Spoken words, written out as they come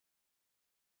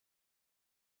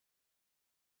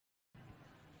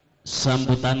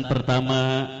Sambutan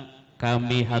pertama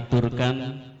kami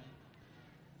haturkan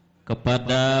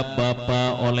kepada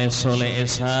Bapak Soleh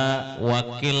SH,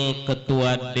 Wakil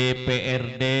Ketua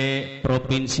DPRD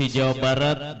Provinsi Jawa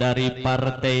Barat dari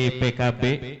Partai PKB.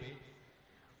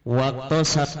 Waktu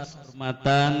satu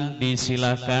hormatan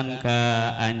disilakan ke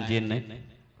anjene.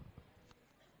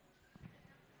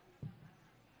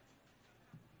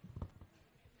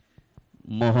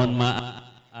 Mohon maaf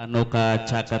anu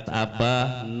caket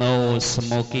Abah, no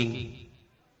smoking.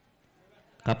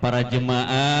 Para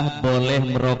jemaah boleh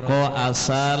merokok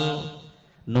asal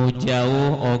nu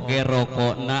jauh oge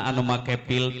rokokna anu make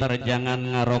filter, jangan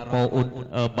ngarokok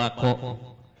bako.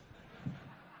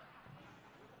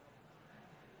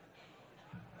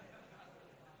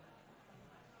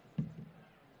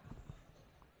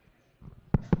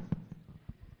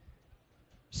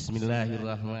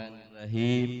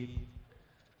 Bismillahirrahmanirrahim.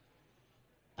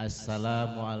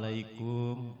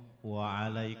 Assalamualaikum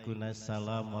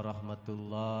waalaikumsalam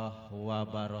warahmatullahi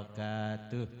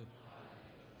wabarakatuh.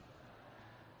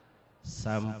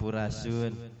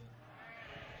 Sampurasun.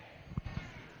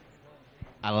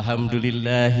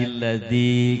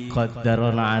 Alhamdulillahilladzi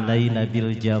qaddarana alaina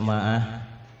bil jamaah.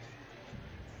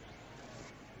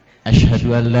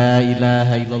 Asyhadu an la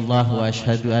ilaha illallah wa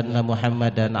asyhadu anna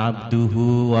Muhammadan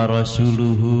abduhu wa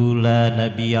rasuluhu la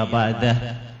nabiyya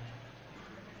ba'dah.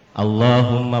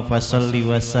 Allahumma fassalli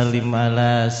wa sallim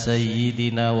ala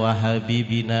sayyidina wa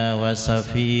habibina wa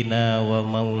safina wa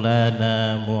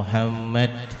maulana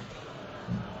Muhammad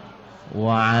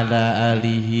wa ala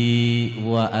alihi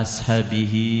wa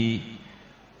ashabihi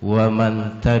wa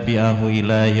man tabi'ahu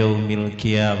ila yaumil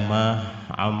qiyamah,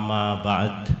 amma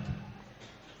ba'd.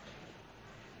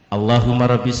 Allahumma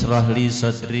rabbi shrah li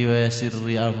sadri wa yassir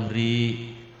li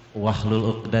amri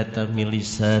wahlul 'uqdatam min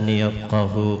lisani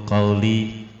yafqahu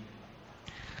qawli.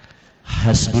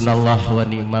 Hasbunallah wa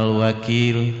ni'mal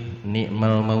wakil,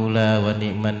 ni'mal maula wa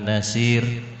ni'man nasir,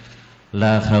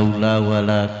 la haula wa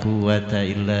la quwata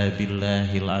illa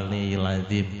billahil aliyyil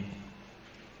azim.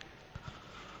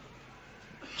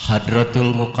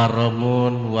 Hadratul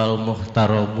mukarramun wal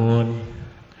muhtaramun,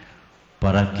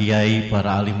 para kiai,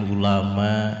 para alim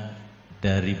ulama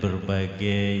dari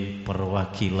berbagai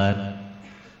perwakilan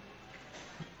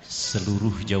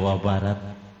seluruh Jawa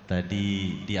Barat.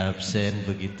 Tadi di absen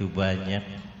begitu banyak,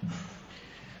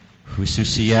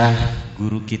 khususnya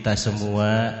guru kita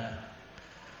semua,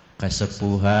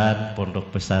 kesepuhan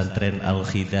Pondok Pesantren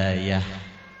Al-Hidayah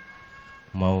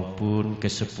maupun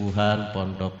kesepuhan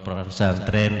Pondok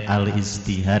Pesantren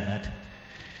Al-Ijtihad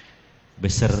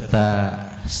beserta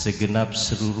segenap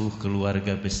seluruh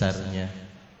keluarga besarnya.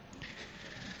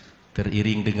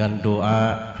 Teriring dengan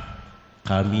doa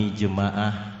kami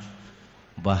jemaah,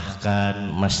 bahkan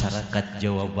masyarakat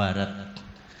Jawa Barat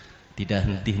tidak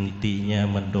henti-hentinya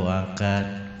mendoakan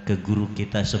ke guru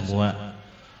kita semua.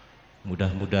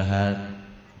 Mudah-mudahan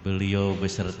beliau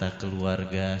beserta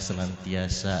keluarga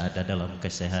senantiasa ada dalam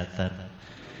kesehatan,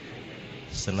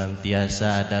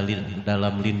 senantiasa ada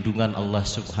dalam lindungan Allah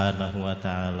Subhanahu wa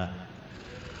ta'ala,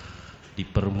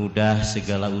 dipermudah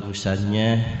segala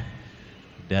urusannya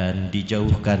dan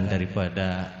dijauhkan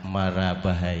daripada mara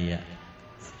bahaya.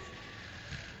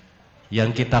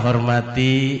 Yang kita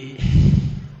hormati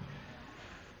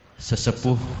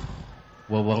sesepuh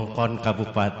wewengkon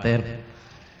kabupaten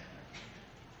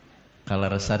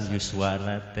kalaresan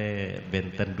yuswana teh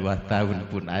benten 2 tahun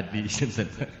pun adi.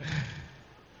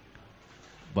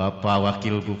 Bapak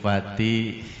Wakil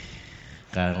Bupati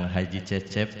Kang Haji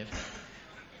Cecep,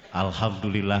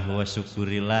 alhamdulillah wa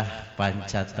syukurillah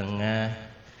panca tengah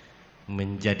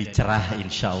menjadi cerah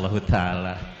insyaallah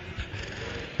taala.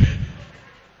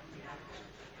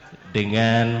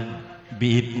 Dengan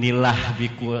biidnillah,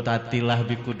 bikuatatillah,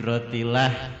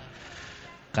 bikudrotillah,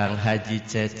 Kang Haji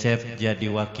Cecep jadi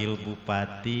wakil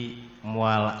bupati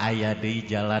mual aya deui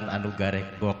jalan anu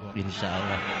garekbok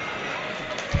insyaallah.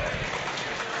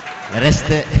 Leres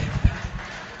teh.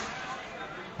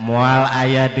 Mual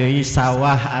aya deui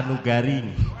sawah anu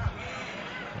garing.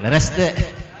 Leres teh.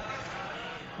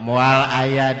 Mual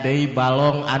aya deui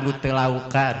balong anu teu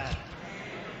laukan.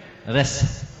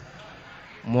 Leres.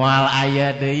 Mual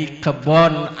aya deui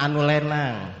kebon anu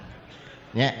lenang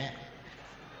nya.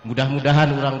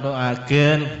 Mudah-mudahan urang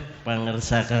doakeun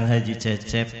pangersa Kang Haji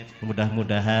Cecep,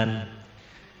 mudah-mudahan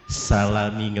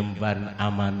salami ngemban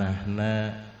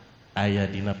amanahna aya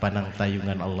dina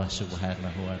panangtayungan Allah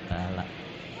Subhanahu wa ta'ala.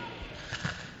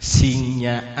 Sing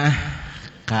nyaah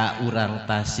ka urang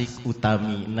Tasik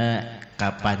utamina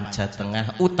ka panca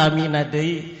tengah, utamina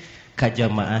deui ka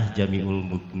jamaah jami'ul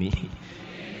muqni.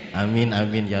 Amin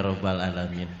amin ya rabbal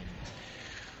alamin.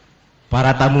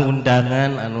 Para tamu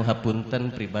undangan anu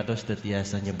hapunten pribados teu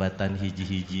tiasa nyebatan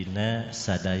hiji-hijina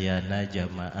sadayana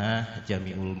jamaah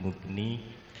jami'ul muqni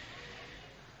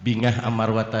bingah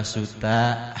amarwata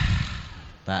suta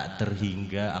tak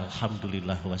terhingga.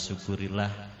 Alhamdulillah wa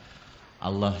syukurillah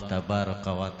Allah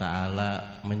tabaraka wa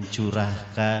ta'ala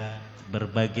mencurahkan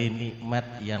berbagai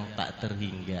nikmat yang tak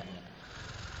terhingga.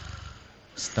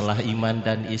 Setelah iman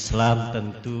dan Islam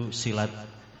tentu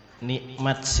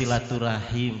nikmat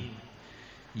silaturahim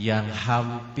yang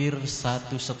hampir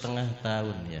 1,5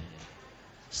 tahun ya,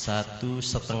 1,5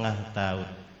 tahun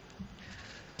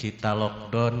kita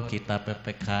lockdown, kita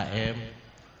PPKM,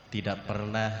 tidak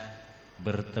pernah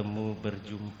bertemu,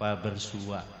 berjumpa,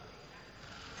 bersua.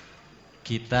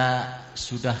 Kita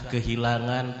sudah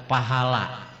kehilangan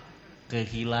pahala,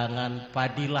 kehilangan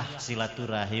fadilah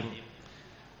silaturahim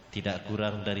tidak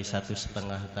kurang dari 1,5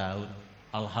 tahun.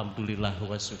 Alhamdulillah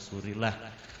wa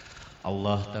syukurillah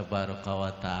Allah tabaraka wa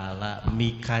ta'ala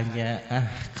mikanya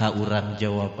ka urang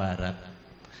Jawa Barat,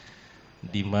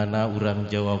 di mana urang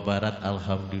Jawa Barat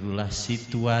alhamdulillah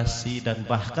situasi dan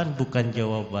bahkan bukan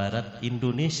Jawa Barat,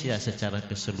 Indonesia secara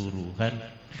keseluruhan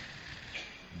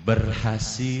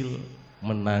berhasil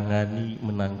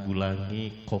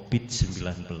menanggulangi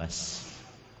COVID-19.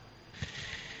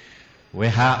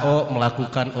 WHO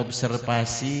melakukan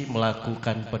observasi,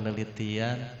 melakukan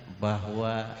penelitian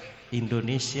bahwa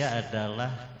Indonesia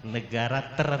adalah negara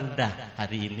terendah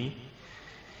hari ini.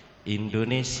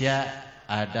 Indonesia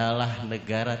adalah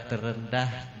negara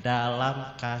terendah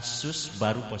dalam kasus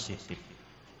baru positif.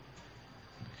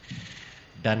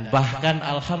 Dan bahkan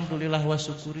alhamdulillah wa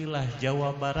syukurillah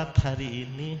Jawa Barat hari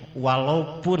ini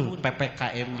walaupun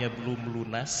PPKM-nya belum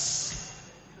lunas,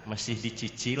 masih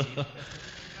dicicil,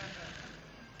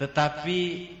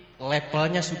 tetapi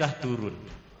levelnya sudah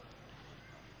turun.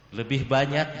 Lebih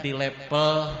banyak di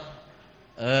level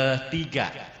 3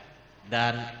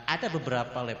 dan ada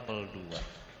beberapa level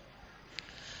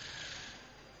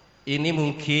 2. Ini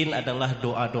mungkin adalah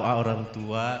doa-doa orang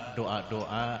tua,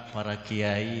 doa-doa para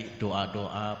kiai,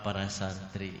 doa-doa para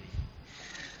santri.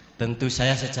 Tentu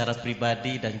saya secara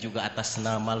pribadi dan juga atas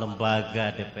nama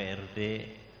lembaga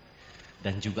DPRD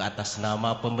dan juga atas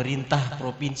nama pemerintah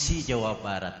Provinsi Jawa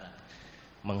Barat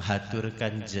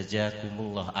menghaturkan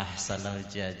jazakumullah ahsanal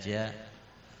jaza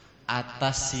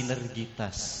atas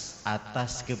sinergitas,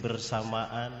 atas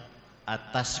kebersamaan,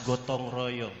 atas gotong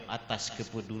royong, atas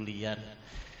kepedulian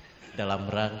dalam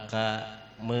rangka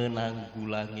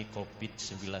menanggulangi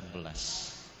COVID-19.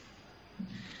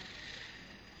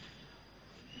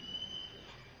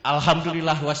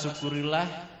 Alhamdulillah wa syukurillah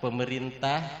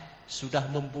pemerintah sudah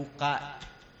membuka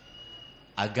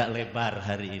agak lebar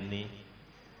hari ini.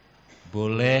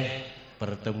 Boleh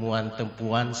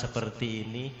pertemuan-temuan seperti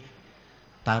ini,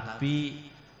 tapi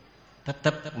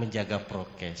tetap menjaga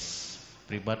prokes.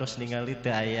 Pribados ningali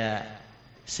teu aya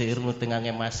seueur nu teu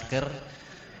ngangge masker,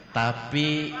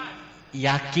 tapi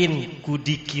yakin ku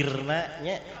dikirna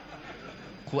nya,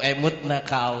 ku emutna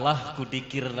ka Allah, ku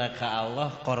dikirna ka Allah,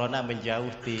 corona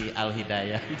menjauh ti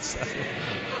Al-Hidayah.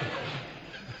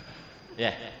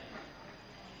 Ya.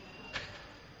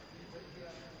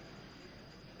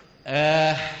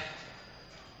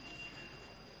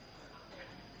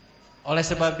 Oleh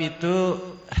sebab itu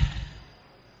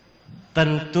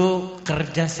tentu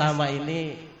kerjasama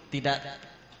ini tidak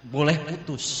boleh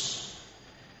putus.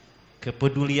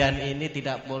 Kepedulian ini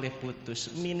tidak boleh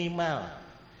putus. Minimal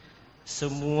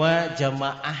semua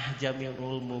jamaah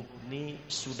jami'ul muqni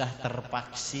sudah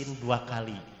tervaksin 2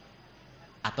 kali.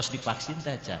 Atos divaksin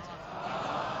saja.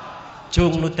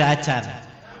 Cung nu teu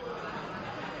acan.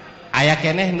 Aya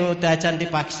keneh nu teu acan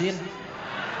divaksin.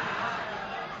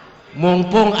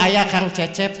 Mumpung aya Kang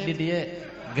Cecep di dieu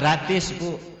gratis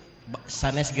Bu.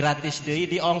 Sanes gratis deui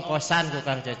diongkosan ku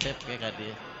Kang Cecep ke ka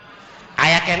dieu.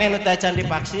 Aya keneh nu teu acan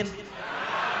divaksin?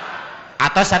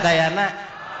 Atau sadayana?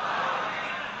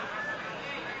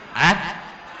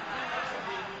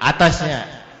 Atasnya.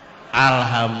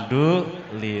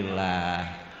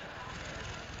 Alhamdulillah.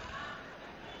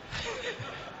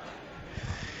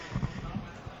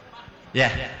 Ya,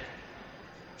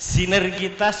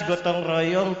 sinergitas gotong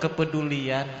royong,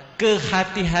 kepedulian,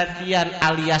 kehati-hatian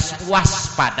alias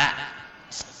waspada,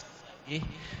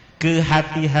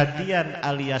 kehati-hatian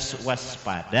alias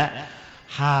waspada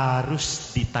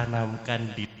harus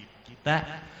ditanamkan di kita,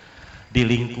 di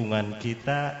lingkungan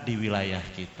kita, di wilayah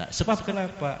kita. Sebab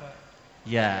kenapa?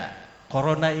 Ya,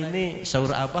 corona ini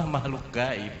saur Abah makhluk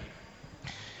gaib.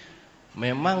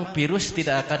 Memang virus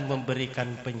tidak akan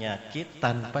memberikan penyakit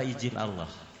tanpa izin Allah.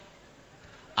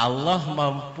 Allah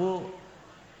mampu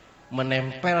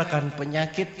menempelkan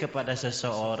penyakit kepada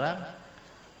seseorang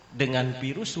dengan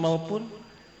virus maupun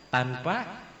tanpa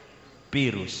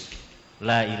virus.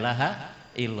 La ilaha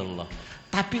illallah.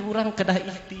 Tapi orang kedah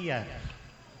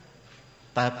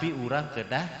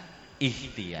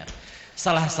ikhtiar.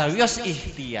 Salah sawios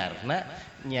ikhtiarna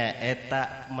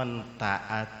nyaeta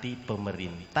mentaati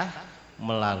pemerintah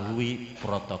melalui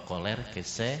protokoler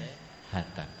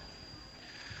kesehatan.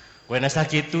 Kuena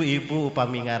sakitu ibu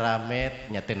upami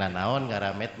ngaramet nyatena naon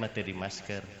ngaramet mah teu di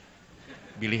masker.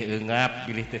 Bilih eungap,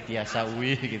 bilih teu tiasa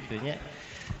uih gitu nya.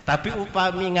 Tapi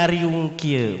upami ngariung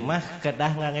kieu mah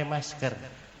kedah ngangge masker.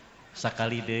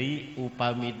 Sakali deui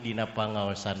upami dina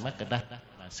pangaosan mah kedah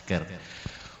masker.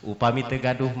 Upami teu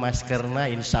gaduh maskerna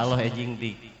insyaallah ejing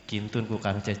dikintun ku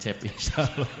Kang Cecep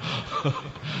insyaallah.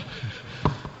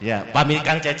 Ya, pami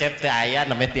Kang Cecep teh aya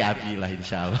namanya ti abi lah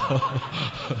insyaallah.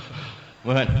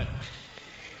 Mohon.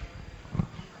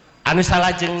 Anu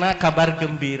salajengna kabar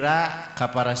gembira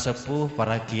ka para sepuh,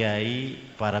 para kiai,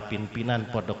 para pimpinan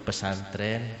pondok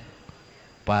pesantren,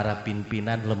 para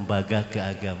pimpinan lembaga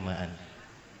keagamaan.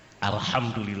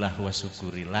 Alhamdulillah wa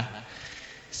syukurillah.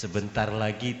 Sebentar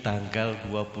lagi tanggal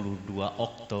 22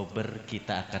 Oktober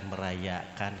kita akan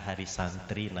merayakan Hari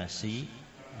Santri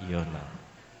Nasional.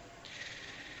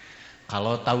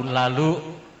 Kalau tahun lalu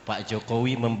Pak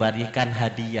Jokowi memberikan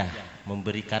hadiah,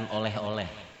 memberikan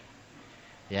oleh-oleh.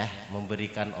 Ya,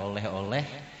 memberikan oleh-oleh.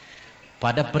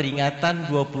 Pada peringatan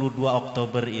 22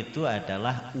 Oktober itu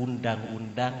adalah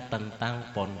undang-undang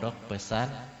tentang pondok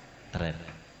pesantren.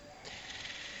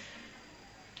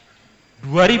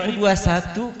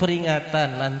 2021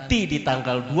 peringatan nanti di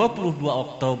tanggal 22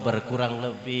 Oktober kurang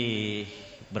lebih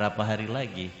berapa hari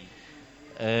lagi?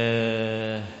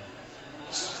 18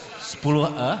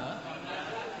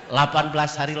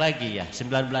 hari lagi ya,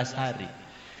 19 hari.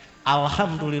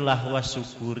 Alhamdulillah wa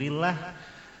syukurillah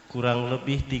kurang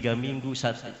lebih 3 minggu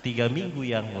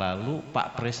yang lalu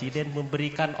Pak Presiden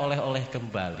memberikan oleh-oleh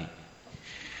kembali.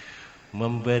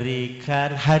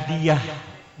 Memberikan hadiah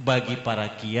bagi para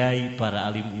kiai, para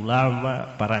alim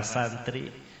ulama, para santri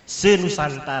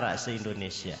se-Nusantara,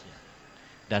 se-Indonesia.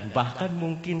 Dan bahkan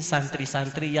mungkin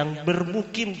santri-santri yang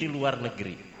bermukim di luar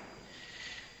negeri.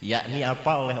 Yakni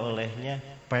apa oleh-olehnya?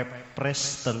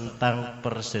 Perpres tentang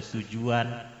persetujuan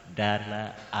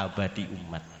dana abadi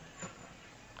umat.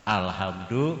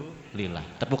 Alhamdulillah.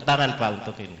 Tepuk tangan Pak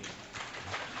untuk ini.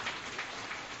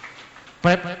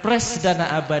 Perpres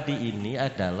dana abadi ini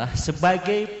adalah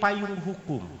sebagai payung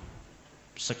hukum.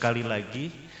 Sekali lagi,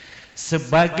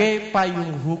 sebagai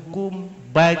payung hukum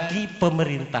bagi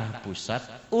pemerintah pusat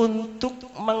untuk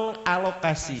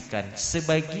mengalokasikan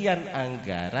sebagian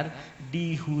anggaran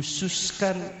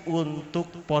dikhususkan untuk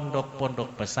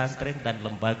pondok-pondok pesantren dan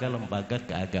lembaga-lembaga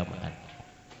keagamaan.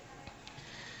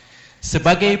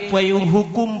 Sebagai payung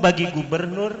hukum bagi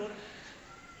gubernur,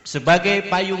 sebagai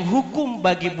payung hukum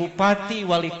bagi bupati,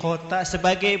 wali kota,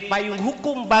 sebagai payung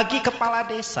hukum bagi kepala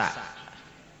desa.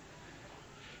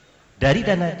 Dari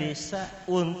dana desa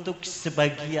untuk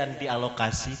sebagian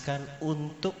dialokasikan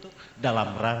untuk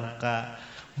dalam rangka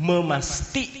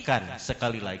memastikan,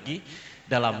 sekali lagi,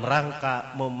 dalam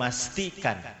rangka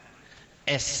memastikan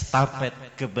estafet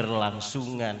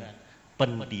keberlangsungan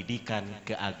pendidikan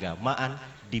keagamaan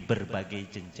di berbagai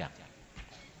jenjang.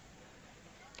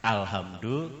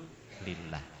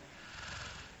 Alhamdulillah.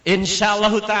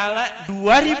 Insyaallah ta'ala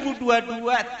 2022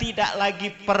 tidak lagi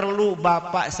perlu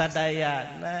bapak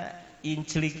sadayana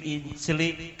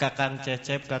inclik-inclik kakang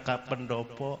Cecep, kakak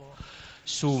pendopo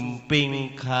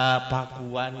sumping ka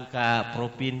pakuan ka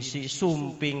provinsi,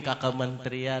 sumping ka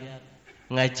kementerian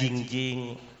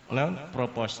ngajingjing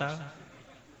proposal.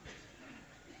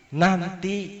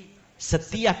 Nanti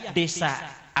setiap desa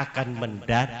akan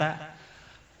mendata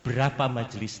berapa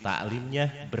majelis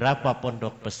taklimnya, berapa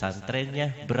pondok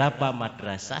pesantrennya, berapa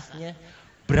madrasahnya,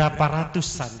 berapa ratus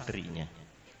santrinya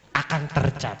akan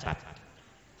tercatat.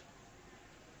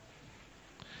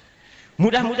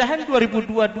 Mudah-mudahan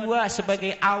 2022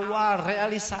 sebagai awal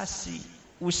realisasi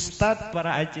ustadz,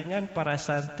 para ajengan, para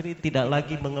santri tidak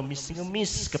lagi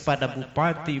mengemis-ngemis kepada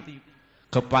bupati,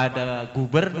 kepada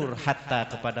gubernur,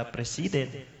 hatta kepada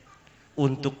presiden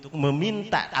untuk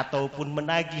meminta ataupun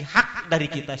menagih hak dari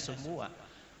kita semua.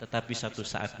 Tetapi satu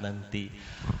saat nanti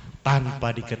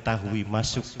tanpa diketahui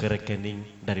masuk ke rekening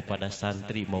daripada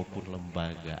santri maupun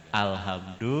lembaga.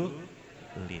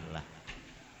 Alhamdulillah.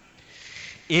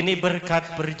 Ini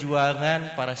berkat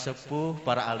perjuangan para sepuh,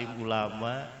 para alim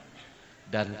ulama,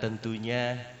 dan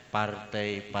tentunya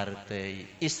partai-partai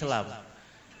Islam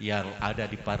yang ada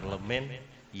di parlemen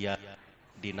yang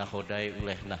dinahodai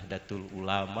oleh Nahdlatul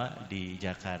Ulama di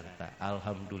Jakarta.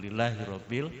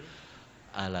 Alhamdulillahirabbil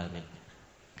alamin.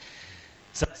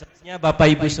 Selanjutnya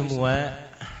Bapak Ibu semua,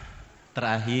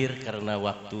 terakhir karena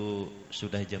waktu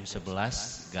sudah jam 11,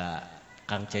 gak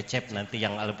Kang Cecep nanti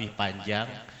yang lebih panjang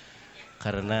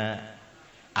karena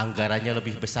anggarannya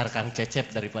lebih besar Kang Cecep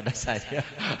daripada saya.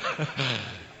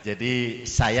 Jadi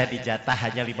saya dijatah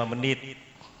hanya 5 menit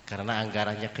karena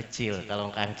anggarannya kecil.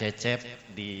 Kalau Kang Cecep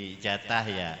dijatah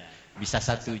ya bisa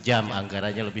 1 jam,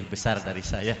 anggarannya lebih besar dari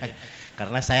saya.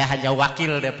 Karena saya hanya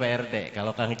wakil DPRD.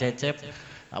 Kalau Kang Cecep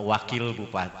wakil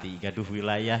bupati, gaduh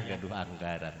wilayah, gaduh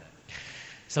anggaran.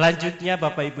 Selanjutnya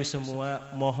Bapak Ibu semua,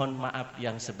 mohon maaf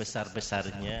yang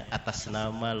sebesar-besarnya atas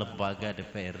nama lembaga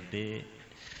DPRD,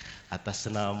 atas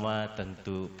nama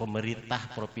tentu pemerintah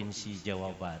Provinsi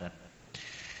Jawa Barat.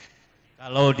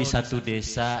 Kalau di satu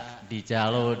desa,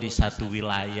 kalau di satu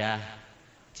wilayah,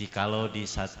 jikalau di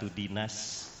satu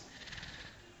dinas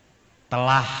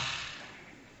telah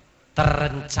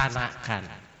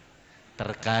terencanakan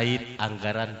terkait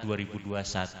anggaran 2021,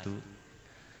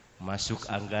 masuk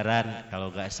anggaran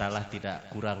kalau nggak salah tidak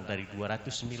kurang dari 200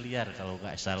 miliar kalau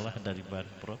nggak salah dari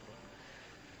Banpro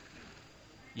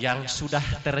yang sudah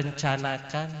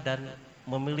terencanakan dan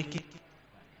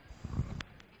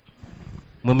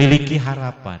memiliki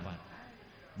harapan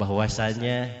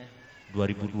bahwasanya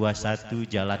 2021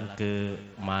 jalan ke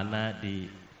mana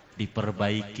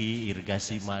diperbaiki,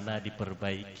 irigasi mana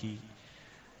diperbaiki,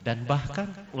 dan bahkan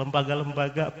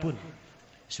lembaga-lembaga pun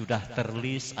sudah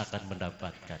terlist akan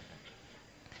mendapatkan.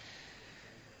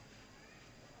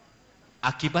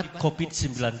 Akibat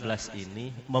COVID-19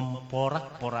 ini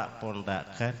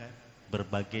memporak-porandakan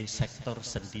berbagai sektor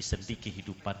sendi-sendi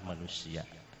kehidupan manusia.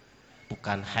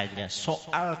 Bukan hanya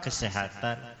soal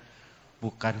kesehatan,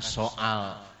 bukan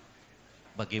soal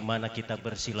bagaimana kita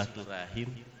bersilaturahim,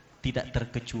 tidak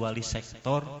terkecuali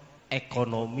sektor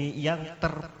ekonomi yang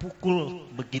terpukul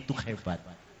begitu hebat.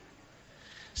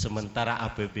 Sementara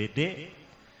APBD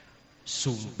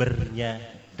sumbernya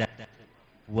dari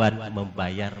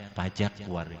membayar pajak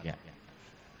warga.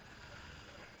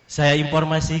 Saya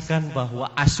informasikan bahwa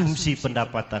asumsi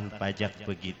pendapatan pajak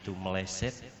begitu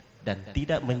meleset dan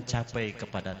tidak mencapai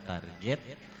kepada target.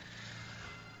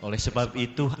 Oleh sebab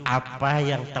itu, apa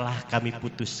yang telah kami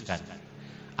putuskan,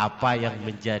 apa yang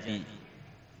menjadi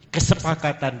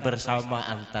kesepakatan bersama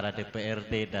antara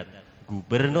DPRD dan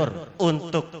Gubernur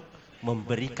untuk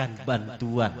memberikan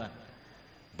bantuan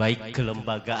baik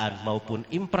kelembagaan maupun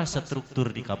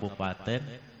infrastruktur di kabupaten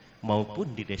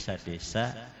maupun di desa-desa,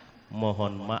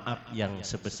 mohon maaf yang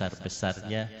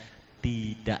sebesar-besarnya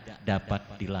tidak dapat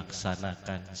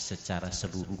dilaksanakan secara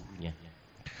seluruhnya.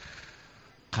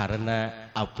 Karena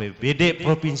APBD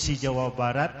Provinsi Jawa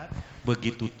Barat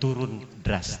begitu turun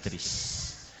drastis.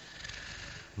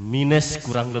 Minus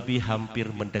kurang lebih hampir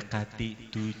mendekati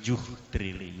 7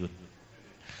 triliun.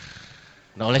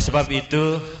 Nah, oleh sebab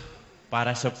itu,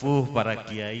 para sepuh, para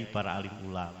kiai, para alim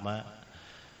ulama,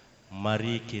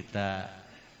 mari kita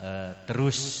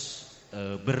terus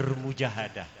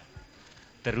bermujahadah,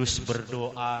 terus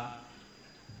berdoa,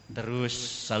 terus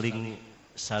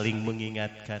saling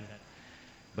mengingatkan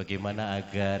bagaimana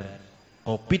agar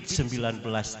COVID-19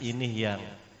 ini yang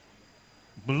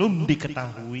belum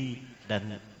diketahui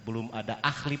dan belum ada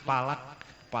ahli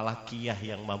falakiyah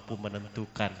yang mampu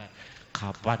menentukan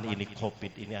kapan ini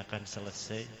COVID ini akan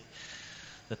selesai.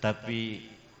 Tetapi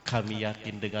kami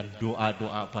yakin dengan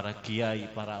doa-doa para kiai,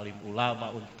 para alim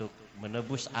ulama untuk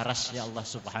menebus arasnya Allah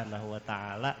Subhanahu wa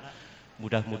Ta'ala,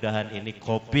 mudah-mudahan ini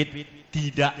COVID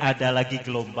tidak ada lagi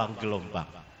gelombang-gelombang.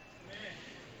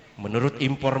 Menurut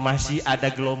informasi ada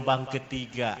gelombang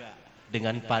ketiga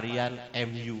dengan varian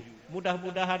MU.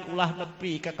 Mudah-mudahan ulah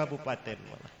nepi ke kabupaten,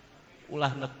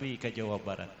 ulah nepi ke Jawa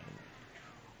Barat.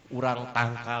 Urang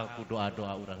tangkal ku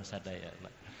doa-doa urang sadaya.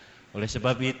 Oleh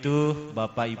sebab itu,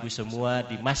 Bapak Ibu semua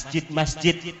di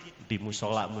masjid-masjid, di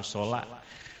musola-musola,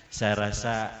 saya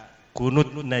rasa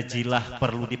kunut najilah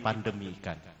perlu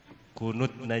dipandemikan.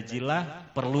 Kunut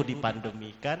najilah perlu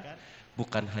dipandemikan,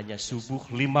 bukan hanya subuh,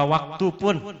 5 waktu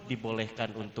pun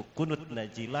dibolehkan untuk kunut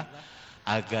najilah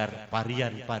agar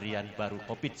varian-varian baru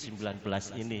COVID-19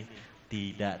 ini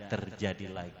tidak terjadi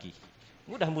lagi.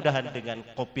 Mudah-mudahan dengan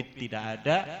COVID tidak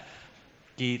ada,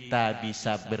 kita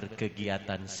bisa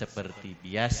berkegiatan seperti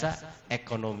biasa,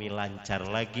 ekonomi lancar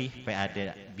lagi,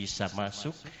 PAD bisa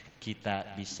masuk, kita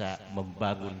bisa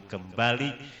membangun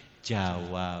kembali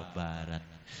Jawa Barat.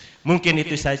 Mungkin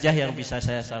itu saja yang bisa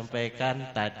saya sampaikan.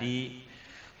 Tadi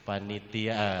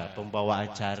panitia pembawa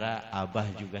acara Abah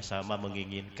juga sama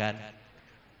menginginkan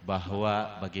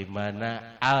bahwa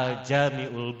bagaimana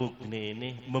Al-Jami'ul Muqni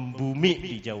ini membumi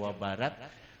di Jawa Barat,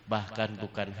 bahkan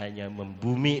bukan hanya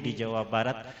membumi di Jawa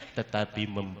Barat, tetapi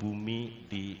membumi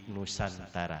di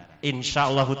Nusantara.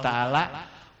 Insyaallah ta'ala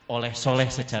oleh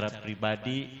Soleh secara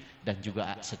pribadi dan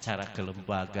juga secara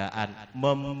kelembagaan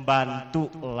membantu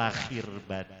lahir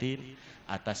batin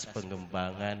atas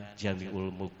pengembangan jami'ul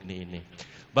muqni ini.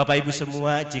 Bapak Ibu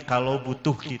semua, jikalau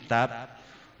butuh kitab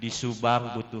di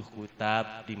Subang butuh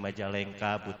kitab, di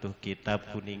Majalengka butuh kitab,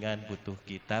 Kuningan butuh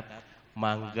kitab,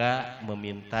 mangga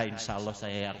meminta, insya Allah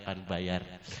saya akan bayar.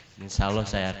 Insya Allah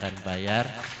saya akan bayar.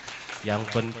 Yang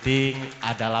penting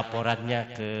ada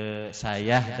laporannya ke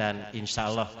saya dan insya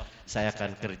Allah saya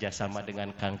akan kerjasama dengan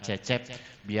Kang Cecep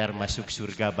biar masuk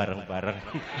surga bareng-bareng.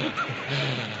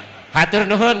 Hatur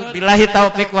nuhun, billahi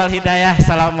taufik wal hidayah.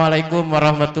 Assalamualaikum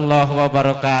warahmatullahi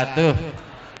wabarakatuh.